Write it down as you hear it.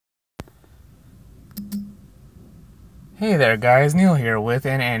Hey there guys, Neil here with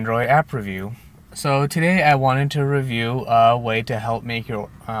an Android app review. So today I wanted to review a way to help make your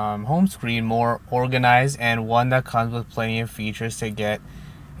home screen more organized, and one that comes with plenty of features to get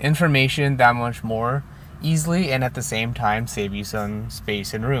information that much more easily and at the same time save you some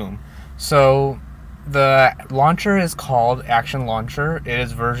space and room. So the launcher is called Action Launcher. It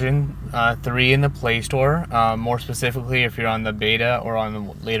is version 3 in the Play Store. More specifically, if you're on the beta or on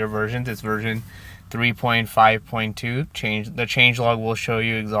the later versions, it's version 3.5.2. The changelog will show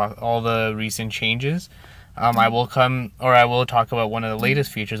you all the recent changes. I will talk about one of the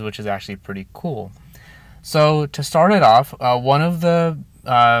latest features, which is actually pretty cool. So to start it off, one of the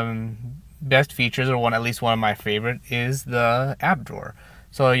best features, or at least one of my favorite, is the app drawer.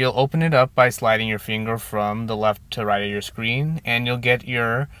 So you'll open it up by sliding your finger from the left to right of your screen, and you'll get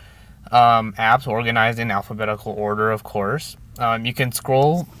your apps organized in alphabetical order, of course. You can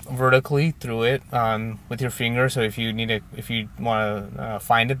scroll vertically through it with your finger, so if you want to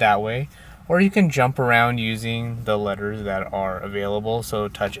find it that way, or you can jump around using the letters that are available. So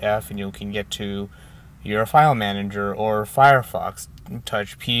touch F and you can get to your file manager, or Firefox.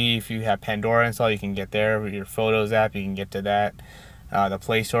 Touch P if you have Pandora installed, you can get there. Your Photos app, you can get to that. The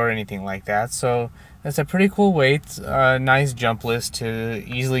Play Store, anything like that. So that's a pretty cool way. It's a nice jump list to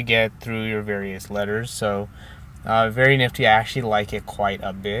easily get through your various letters. So very nifty. I actually like it quite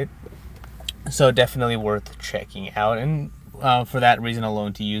a bit. So definitely worth checking out, and for that reason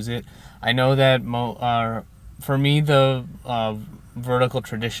alone to use it. I know that for me, the vertical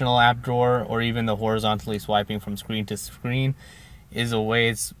traditional app drawer, or even the horizontally swiping from screen to screen, is a way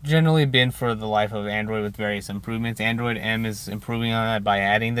it's generally been for the life of Android, with various improvements. Android M is improving on that by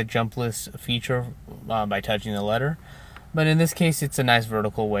adding the jump list feature by touching the letter. But in this case, it's a nice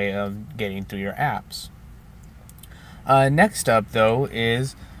vertical way of getting through your apps. Next up, though,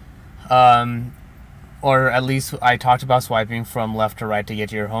 is, or at least I talked about swiping from left to right to get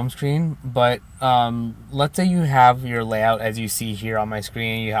to your home screen, but let's say you have your layout as you see here on my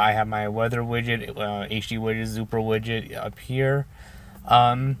screen. I have my weather widget, HD widget, Super widget up here.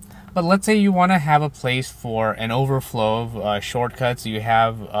 But let's say you want to have a place for an overflow of shortcuts. You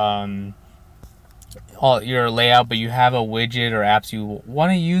have all your layout, but you have a widget or apps you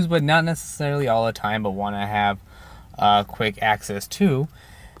want to use, but not necessarily all the time, but want to have quick access to.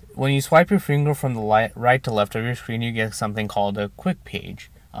 When you swipe your finger from the right to left of your screen, you get something called a quick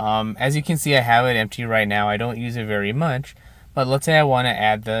page. As you can see, I have it empty right now. I don't use it very much, but let's say I want to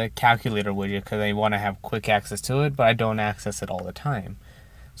add the calculator widget because I want to have quick access to it, but I don't access it all the time.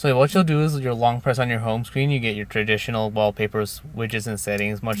 So what you'll do is you'll long press on your home screen. You get your traditional wallpapers, widgets, and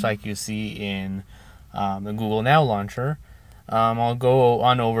settings, much like you see in the Google Now launcher. I'll go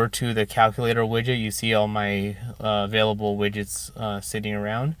on over to the calculator widget. You see all my available widgets sitting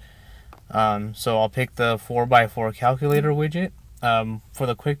around. So I'll pick the 4x4 calculator widget. For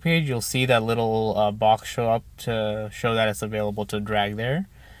the quick page, you'll see that little box show up to show that it's available to drag there.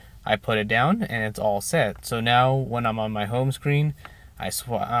 I put it down and it's all set. So now when I'm on my home screen, I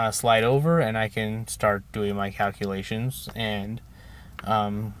slide over and I can start doing my calculations and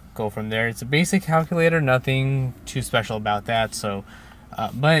go from there. It's a basic calculator, nothing too special about that. So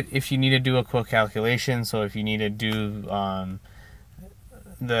but if you need to do a quick calculation, so if you need to do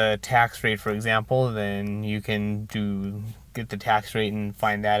the tax rate, for example, then you can get the tax rate and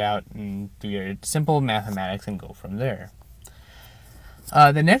find that out and do your simple mathematics and go from there.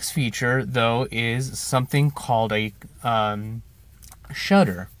 The next feature, though, is something called a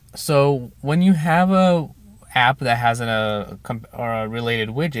shutter. So when you have a app that has a related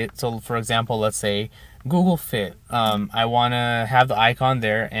widget, so for example, let's say Google Fit, I want to have the icon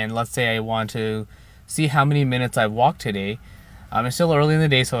there, and let's say I want to see how many minutes I've walked today. It's still early in the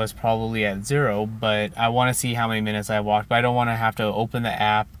day, so it's probably at 0, but I want to see how many minutes I walked, but I don't want to have to open the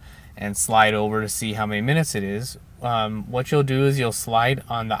app and slide over to see how many minutes it is. What you'll do is you'll slide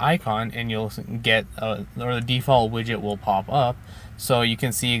on the icon and you'll get, or the default widget will pop up, so you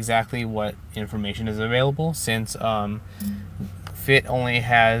can see exactly what information is available. Since Fit only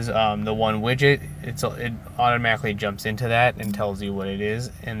has the one widget, it automatically jumps into that and tells you what it is,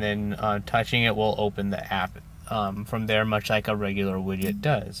 and then touching it will open the app from there, much like a regular widget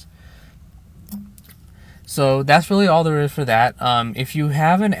does. So that's really all there is for that. If you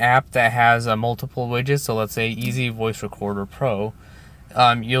have an app that has multiple widgets, so let's say Easy Voice Recorder Pro,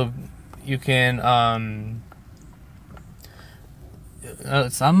 you can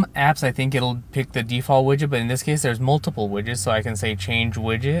some apps, I think it'll pick the default widget, but in this case there's multiple widgets, so I can say change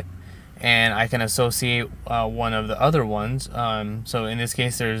widget and I can associate one of the other ones. So in this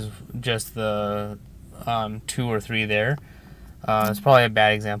case there's just the 2 or 3 there. It's probably a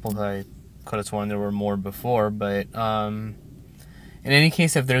bad example because I could have sworn there were more before, but in any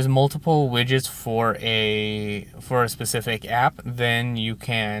case, if there's multiple widgets for a specific app, then you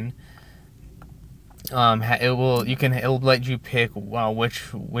can it'll let you pick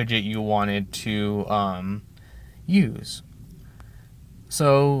which widget you wanted to use.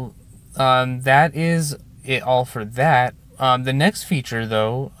 So that is it all for that. The next feature,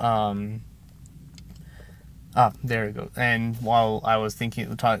 though, there we go. And while I was getting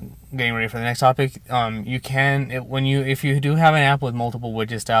ready for the next topic, you can, if you do have an app with multiple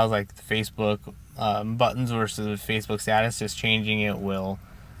widget styles like Facebook buttons versus Facebook status, just changing it will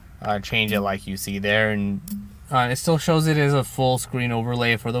change it like you see there, and it still shows it as a full screen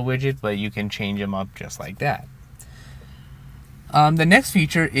overlay for the widget, but you can change them up just like that. The next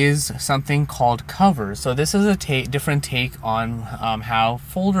feature is something called covers. So this is a different take on how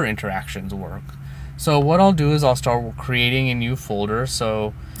folder interactions work. So what I'll do is I'll start creating a new folder.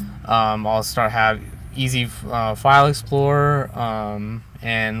 So I'll have Easy File Explorer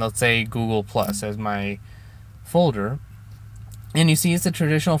and let's say Google Plus as my folder. And you see it's a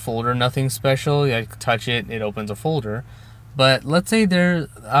traditional folder, nothing special. I touch it, it opens a folder. But let's say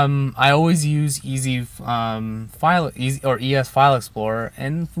I always use ES File Explorer,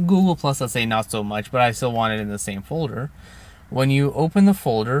 and Google Plus, let's say not so much, but I still want it in the same folder. When you open the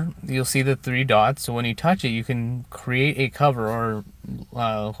folder, you'll see the 3 dots. So when you touch it, you can create a cover, or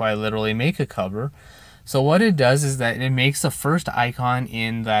quite literally make a cover. So what it does is that it makes the first icon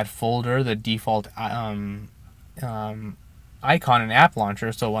in that folder the default icon in App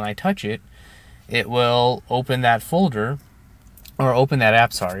Launcher. So when I touch it, it will open that folder, or open that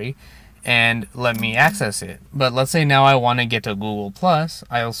app, sorry, and let me access it. But let's say now I want to get to Google Plus.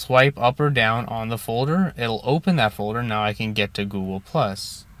 I'll swipe up or down on the folder, it'll open that folder. Now I can get to Google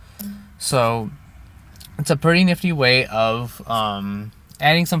Plus. So it's a pretty nifty way of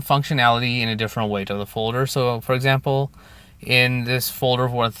adding some functionality in a different way to the folder. So for example, in this folder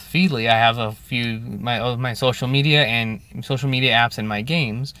with Feedly, I have a few my social media apps and my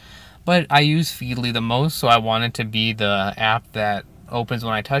games, but I use Feedly the most, so I want it to be the app that opens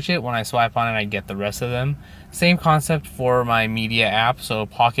when I touch it. When I swipe on it, I get the rest of them. Same concept for my media app. So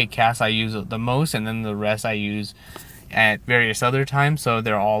Pocket Cast I use the most, and then the rest I use at various other times, so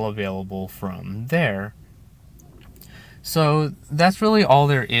they're all available from there. So that's really all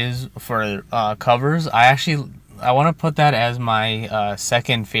there is for covers. I want to put that as my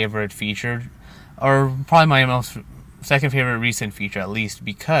second favorite feature, or probably my second favorite recent feature, at least,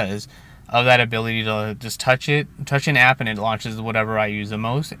 because of that ability to just touch an app and it launches whatever I use the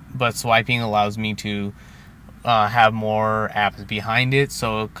most. But swiping allows me to have more apps behind it,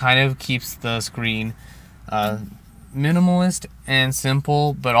 so it kind of keeps the screen minimalist and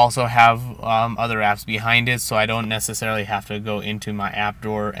simple, but also have other apps behind it, so I don't necessarily have to go into my app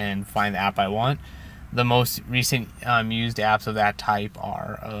drawer and find the app I want. The most recent used apps of that type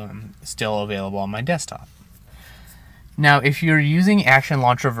are still available on my desktop. Now, if you're using Action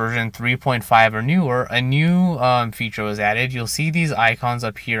Launcher version 3.5 or newer, a new feature was added. You'll see these icons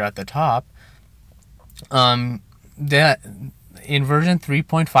up here at the top. That in version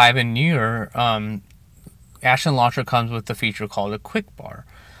 3.5 and newer, Action Launcher comes with the feature called a Quick Bar.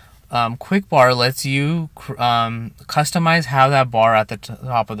 Quick Bar lets you customize how that bar at the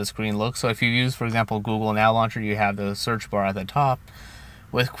top of the screen looks. So if you use, for example, Google Now Launcher, you have the search bar at the top.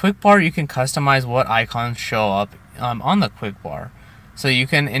 With Quick Bar, you can customize what icons show up on the Quick Bar. So you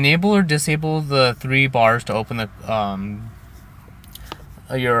can enable or disable the 3 bars to open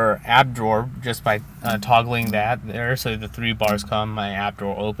your app drawer just by toggling that there. So the 3 bars come, my app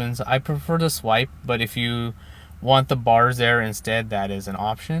drawer opens. I prefer to swipe, but if you want the bars there instead, that is an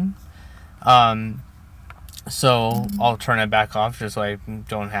option. So I'll turn it back off just so I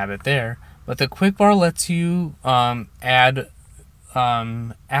don't have it there. But the Quick Bar lets you add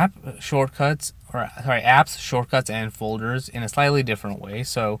apps, shortcuts, and folders in a slightly different way.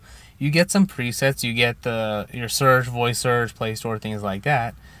 So you get some presets, you get your search, voice search, Play Store, things like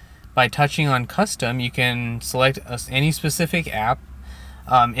that. By touching on custom, you can select any specific app.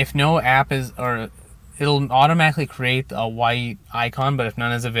 If no app is, or it'll automatically create a white icon, but if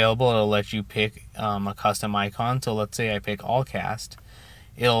none is available, it'll let you pick a custom icon. So let's say I pick Allcast.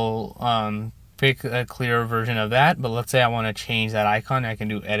 It'll pick a clearer version of that, but let's say I want to change that icon. I can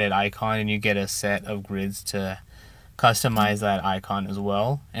do edit icon, and you get a set of grids to customize that icon as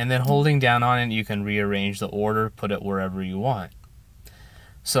well. And then holding down on it, you can rearrange the order, put it wherever you want.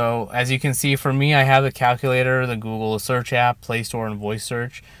 So as you can see, for me, I have the calculator, the Google search app, Play Store, and voice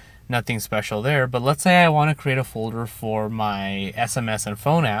search. Nothing special there. But let's say I want to create a folder for my SMS and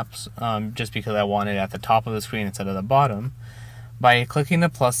phone apps, just because I want it at the top of the screen instead of the bottom. By clicking the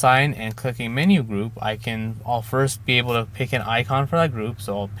plus sign and clicking menu group, I'll first be able to pick an icon for that group,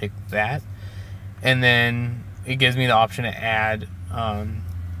 so I'll pick that, and then it gives me the option to add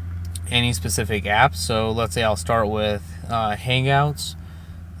any specific apps. So let's say I'll start with Hangouts.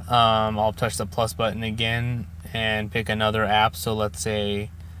 I'll touch the plus button again and pick another app. So let's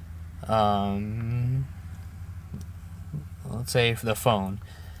say the phone.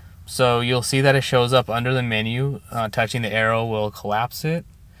 So you'll see that it shows up under the menu. Touching the arrow will collapse it.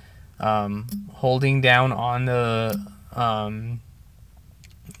 Holding down on the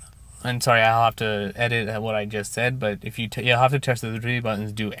and sorry, I'll have to edit what I just said, but if you'll have to touch the three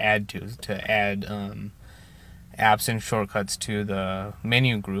buttons, do add to add apps and shortcuts to the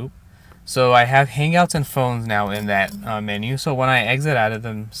menu group. So I have Hangouts and phones now in that menu. So when I exit out of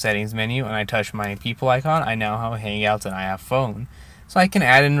the settings menu and I touch my people icon, I now have Hangouts and I have phone. So I can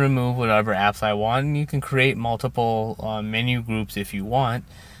add and remove whatever apps I want, and you can create multiple menu groups if you want.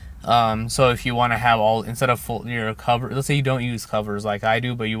 So if you want to have instead of your cover, let's say you don't use covers like I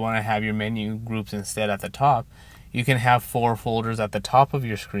do, but you want to have your menu groups instead at the top, you can have 4 folders at the top of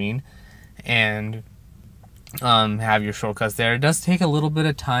your screen and have your shortcuts there. It does take a little bit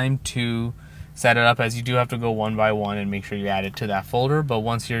of time to set it up, as you do have to go one by one and make sure you add it to that folder, but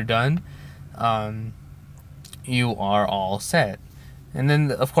once you're done, you are all set. And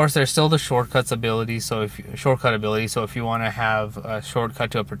then, of course, there's still the shortcut ability. So if you want to have a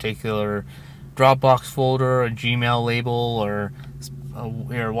shortcut to a particular Dropbox folder, a Gmail label, or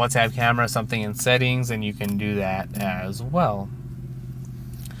your WhatsApp camera, something in settings, then you can do that as well.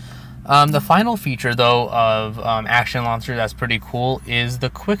 The final feature, though, of Action Launcher that's pretty cool is the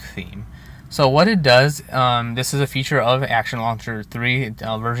quick theme. So what it does, this is a feature of Action Launcher 3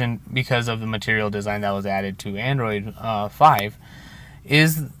 version because of the material design that was added to Android 5.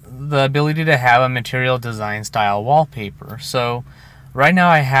 Is the ability to have a material design style wallpaper. So right now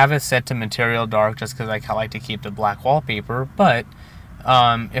I have it set to material dark just because I like to keep the black wallpaper, but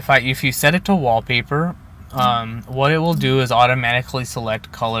if you set it to wallpaper, what it will do is automatically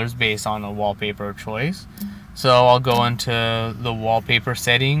select colors based on a wallpaper choice. So I'll go into the wallpaper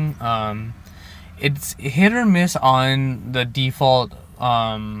setting. It's hit or miss on the default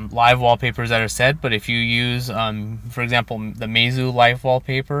live wallpapers that are set, but if you use for example the Meizu live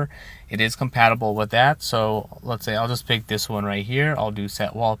wallpaper, it is compatible with that. So let's say I'll just pick this one right here. I'll do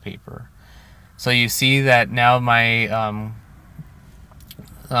set wallpaper. So you see that now my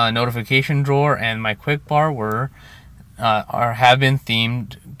notification drawer and my quick bar have been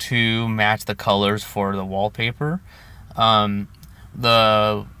themed to match the colors for the wallpaper.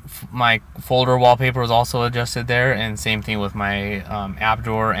 My folder wallpaper was also adjusted there, and same thing with my app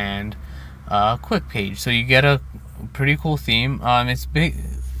drawer and quick page. So you get a pretty cool theme. It's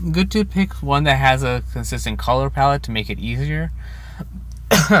good to pick one that has a consistent color palette to make it easier.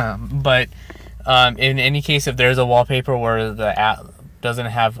 But in any case, if there's a wallpaper where the app doesn't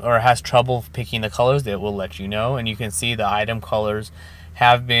have or has trouble picking the colors, it will let you know, and you can see the item colors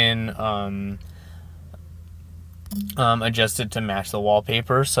have been adjusted to match the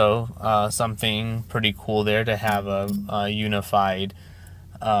wallpaper. So something pretty cool there to have a unified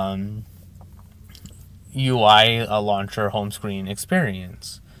UI launcher home screen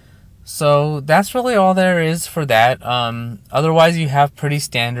experience. So that's really all there is for that. Otherwise, you have pretty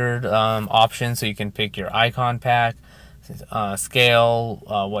standard options. So you can pick your icon pack, scale,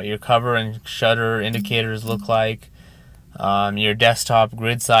 what your cover and shutter indicators look like, your desktop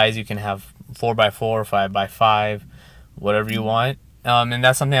grid size. You can have 4x4, 5x5, whatever you want. And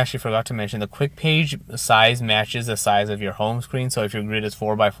that's something I actually forgot to mention. The quick page size matches the size of your home screen. So if your grid is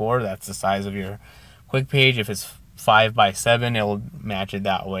 4x4, that's the size of your quick page. If it's 5x7, it will match it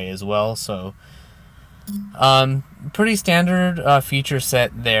that way as well. So pretty standard feature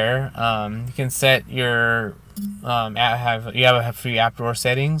set there. You can set your you have free app drawer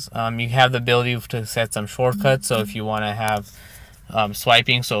settings. You have the ability to set some shortcuts. So if you want to have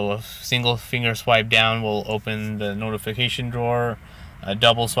swiping, so a single finger swipe down will open the notification drawer, a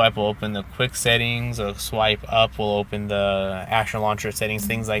double swipe will open the quick settings, a swipe up will open the Action Launcher settings,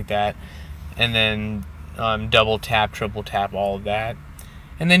 things like that, and then double tap, triple tap, all of that.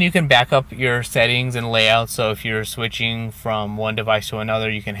 And then you can back up your settings and layout. So if you're switching from one device to another,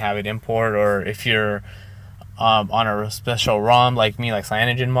 you can have it import, or if you're on a special ROM like me, like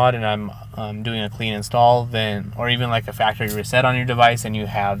CyanogenMod, and I'm doing a clean install, then, or even like a factory reset on your device, and you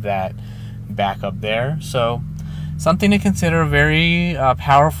have that backup there. So something to consider, very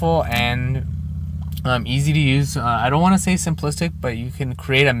powerful and easy to use. I don't want to say simplistic, but you can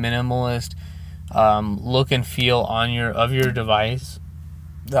create a minimalist look and feel on your device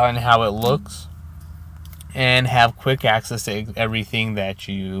and how it looks. and have quick access to everything that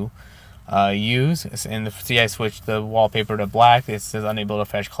you use. And see, I switched the wallpaper to black. It says unable to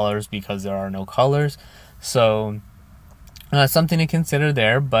fetch colors because there are no colors. So something to consider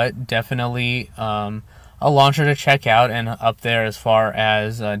there, but definitely a launcher to check out. And up there as far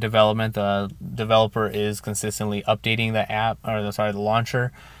as development, the developer is consistently updating the app, or the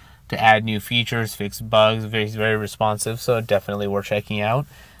launcher, to add new features, fix bugs. Very responsive, so definitely worth checking out.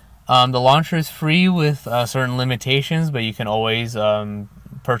 The launcher is free with certain limitations, but you can always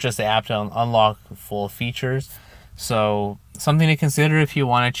purchase the app to unlock full features. So something to consider if you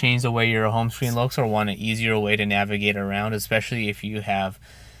want to change the way your home screen looks or want an easier way to navigate around, especially if you have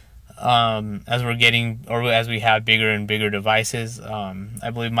as we have bigger and bigger devices. I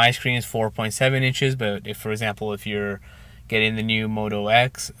believe my screen is 4.7 inches, but if, for example, if you're getting the new Moto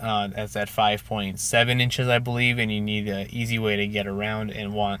X, that's at 5.7 inches, I believe, and you need an easy way to get around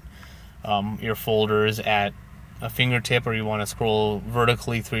and want your folders at a fingertip, or you want to scroll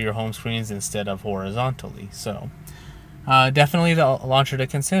vertically through your home screens instead of horizontally. So definitely the launcher to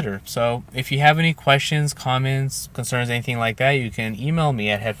consider. So if you have any questions, comments, concerns, anything like that, you can email me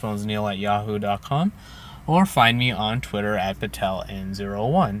at headphonesneil@yahoo.com or find me on Twitter at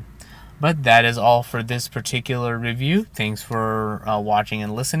PatelN01. But that is all for this particular review. Thanks for watching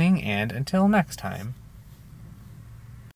and listening, and until next time.